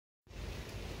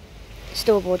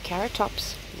store-bought carrot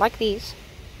tops like these,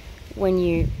 when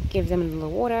you give them a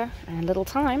little water and a little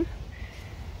time,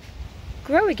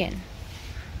 grow again.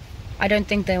 I don't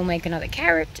think they'll make another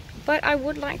carrot, but I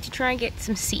would like to try and get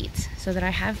some seeds so that I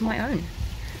have my own,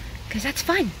 because that's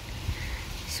fun.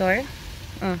 So,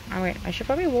 wait, I should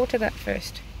probably water that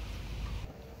first.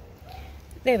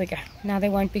 There we go. Now they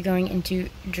won't be going into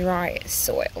dry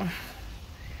soil.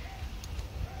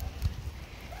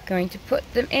 Going to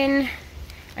put them in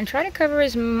and try to cover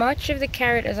as much of the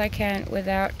carrot as I can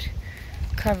without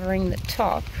covering the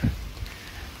top,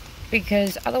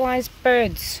 because otherwise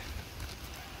birds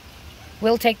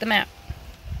will take them out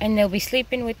and they'll be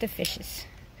sleeping with the fishes.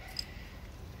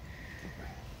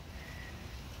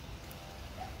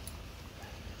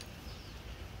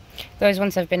 Those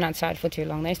ones have been outside for too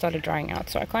long. They started drying out,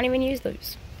 so I can't even use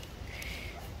those.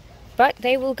 But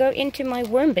they will go into my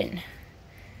worm bin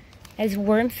as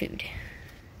worm food.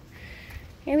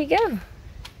 Here we go.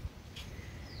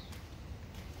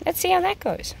 Let's see how that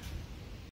goes.